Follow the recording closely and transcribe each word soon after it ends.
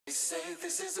Say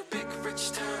this is a big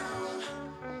rich town.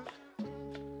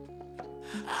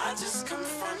 I just come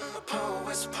from the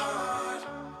poorest part.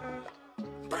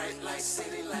 Bright light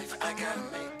city life, I gotta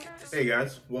make it. Hey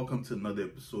guys, welcome to another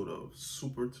episode of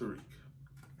Super Tariq.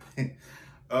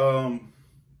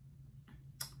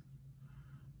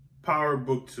 Power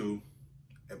Book 2,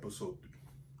 Episode 3.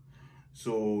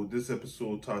 So this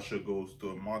episode, Tasha goes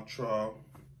through a mock trial.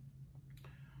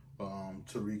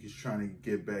 Tariq is trying to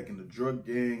get back in the drug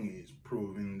gang. He's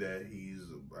proving that he's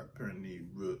apparently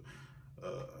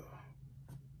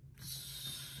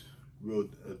real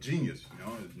genius. You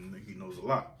know, he knows a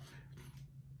lot.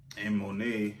 And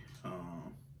Monet,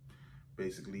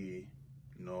 basically,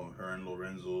 you know, her and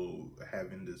Lorenzo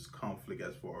having this conflict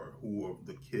as far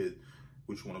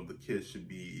which one of the kids should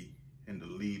be in the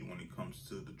lead when it comes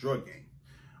to the drug gang.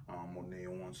 Monet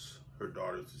wants her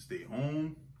daughter to stay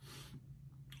home.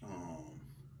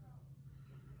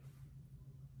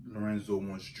 Lorenzo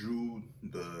wants Drew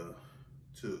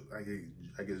I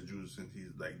guess Drew, since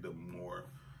he's like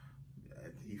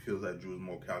he feels like Drew is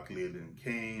more calculated than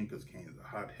Kane, because Kane is a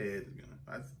hothead.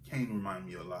 Kane reminds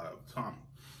me a lot of Tommy.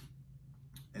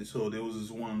 And so there was this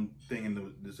one thing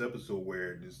in this episode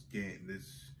where this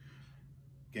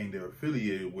gang they're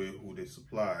affiliated with, who they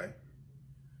supply,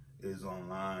 is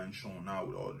online showing out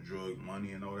with all the drug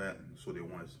money and all that. And so they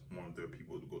wanted one of their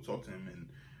people to go talk to him, and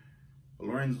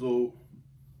Lorenzo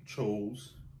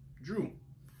chose Drew.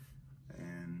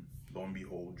 And lo and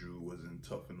behold, Drew wasn't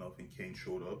tough enough, and Kane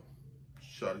showed up,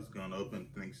 shot his gun up,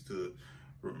 and thanks to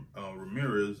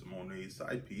Ramirez, Monet's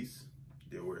side piece,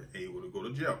 they were able to go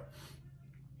to jail.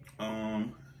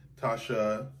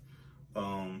 Tasha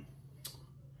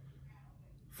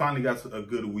finally got a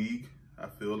good week, I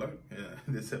feel like,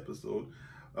 this episode.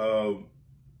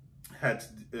 Had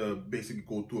to basically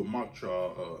go through a mock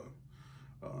trial.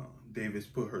 Davis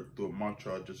put her through a mock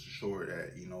trial just to show her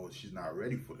that, you know, she's not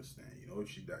ready for this thing. You know, if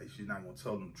she's not gonna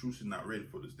tell them the truth, she's not ready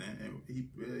for this thing. And he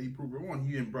proved her wrong.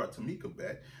 He even brought Tamika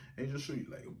back and just show you,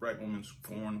 like, a black woman's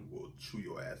born will chew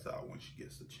your ass out when she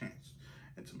gets the chance.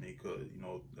 And Tamika, you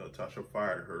know, Tasha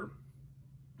fired her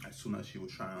as soon as she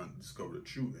was trying to discover the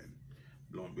truth, and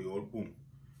lo and behold, boom,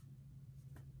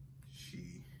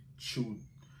 she chewed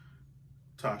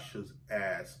Tasha's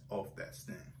ass off that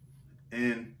stand.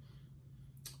 And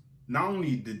not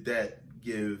only did that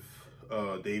give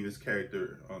Davis'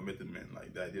 character Method Man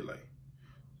like that, they like,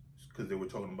 because they were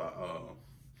talking about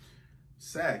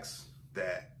Sax,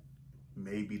 that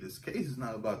maybe this case is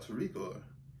not about Tariq,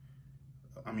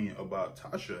 about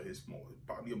Tasha. It's more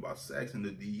probably about Sax and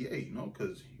the DEA, you know,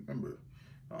 because remember,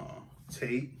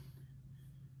 Tate,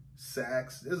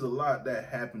 Sax, there's a lot that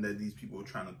happened that these people are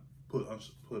trying to push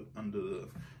under the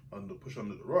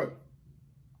rug.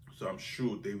 So I'm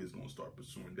sure David's gonna start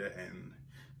pursuing that, and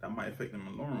that might affect him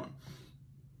in the long run.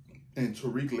 And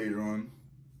Tariq later on,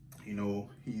 you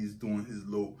know, he's doing his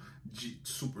little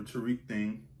Super Tariq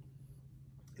thing,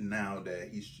 and now that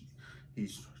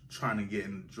he's trying to get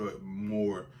in the drug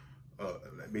more,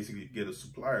 basically get a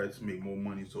supplier to make more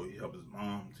money, so he helps his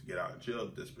mom to get out of jail,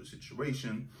 desperate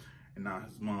situation. And now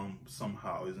his mom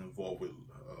somehow is involved with,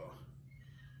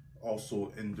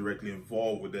 also indirectly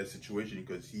involved with that situation,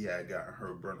 because he had gotten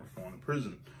her burner phone in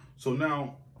prison. So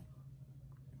now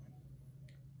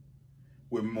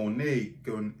with Monet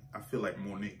I feel like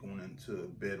Monet going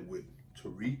into bed with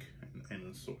Tariq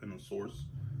and a source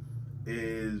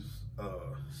is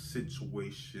a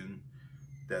situation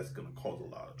that's gonna cause a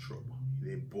lot of trouble.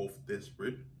 They're both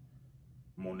desperate.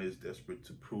 Monet's desperate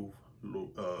to prove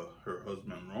her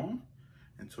husband wrong,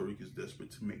 and Tariq is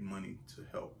desperate to make money to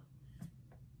help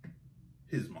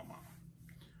his mama.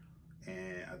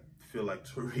 And I feel like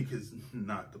Tariq is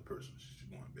not the person she should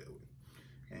go in bed with,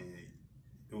 and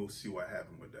we'll see what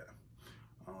happens with that.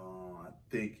 I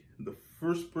think the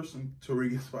first person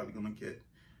Tariq is probably gonna get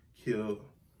killed,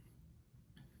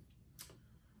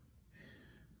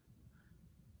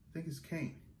 I think it's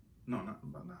Kane. No,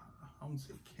 I won't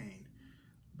say Kane,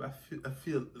 but I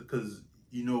feel because,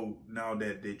 you know, now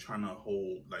that they're trying to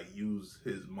use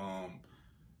his mom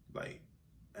like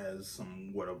as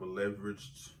somewhat of a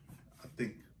leverage, I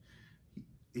think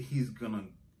he's gonna,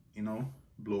 you know,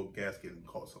 blow a gasket and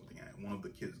call something out. One of the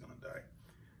kids is gonna die.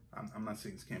 I'm not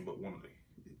saying it's Kane, but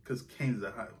because Kane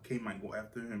might go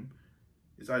after him.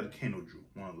 It's either Kane or Drew.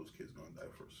 One of those kids is gonna die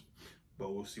first,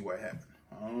 but we'll see what happens.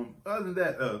 Other than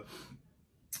that,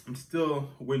 I'm still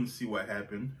waiting to see what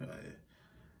happened.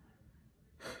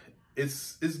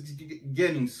 It's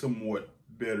getting somewhat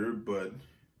better, but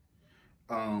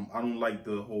I don't like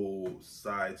the whole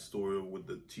side story with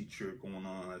the teacher going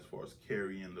on as far as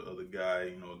Carrie and the other guy.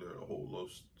 You know, their whole love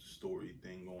story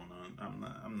thing going on.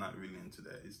 I'm not really into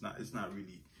that. It's not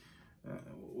really.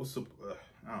 What's up?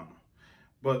 I don't know,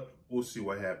 but we'll see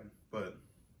what happens. But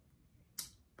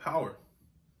Power,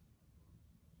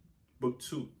 Book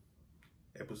 2,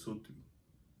 Episode 3,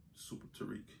 Super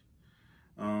Tariq.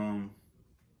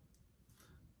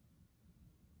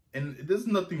 And there's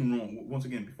nothing wrong. Once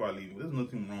again, before I leave, there's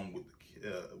nothing wrong with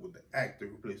the actor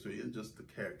who plays Tariq. It's just the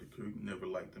character. Tariq never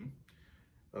liked him.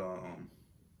 The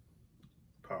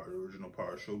original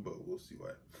Power show, but we'll see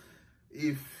why.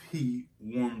 If he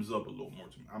warms up a little more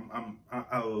to me,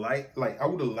 I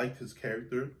would have liked his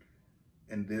character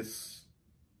in this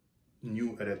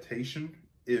new adaptation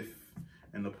if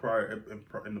in the prior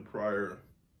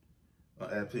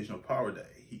adaptation of Power that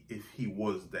if he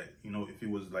was that, you know, if he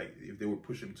was like, if they were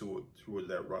pushing him towards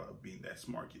that route of being that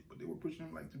smart kid, but they were pushing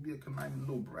him like to be a conniving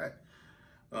little brat.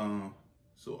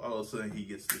 So all of a sudden he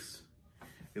gets this,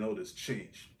 you know, this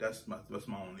change. That's my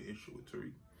only issue with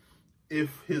Tariq.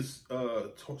 If his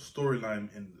storyline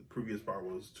in the previous part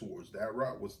was towards that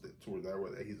route,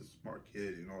 that he's a smart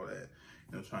kid and all that,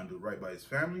 you know, trying to do right by his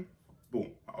family,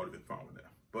 boom, I would have been fine with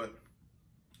that. But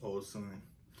all of a sudden,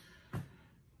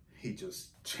 he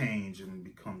just changed and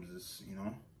becomes this, you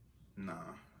know,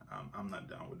 nah, I'm not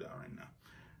down with that right now.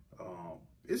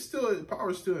 It's still, Power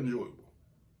is still enjoyable,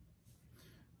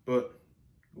 but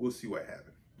we'll see what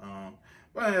happens.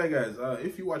 But yeah, guys,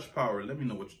 if you watch Power, let me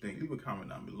know what you think. Leave a comment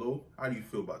down below. How do you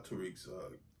feel about Tariq's,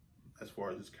 as far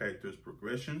as his character's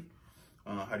progression?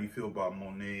 How do you feel about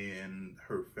Monet and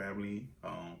her family?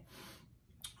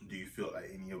 Do you feel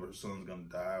like any of her sons gonna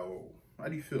die, or how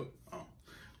do you feel?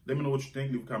 Let me know what you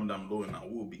think. Leave a comment down below, and I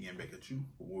will be getting back at you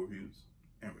for more reviews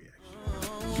and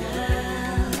reactions.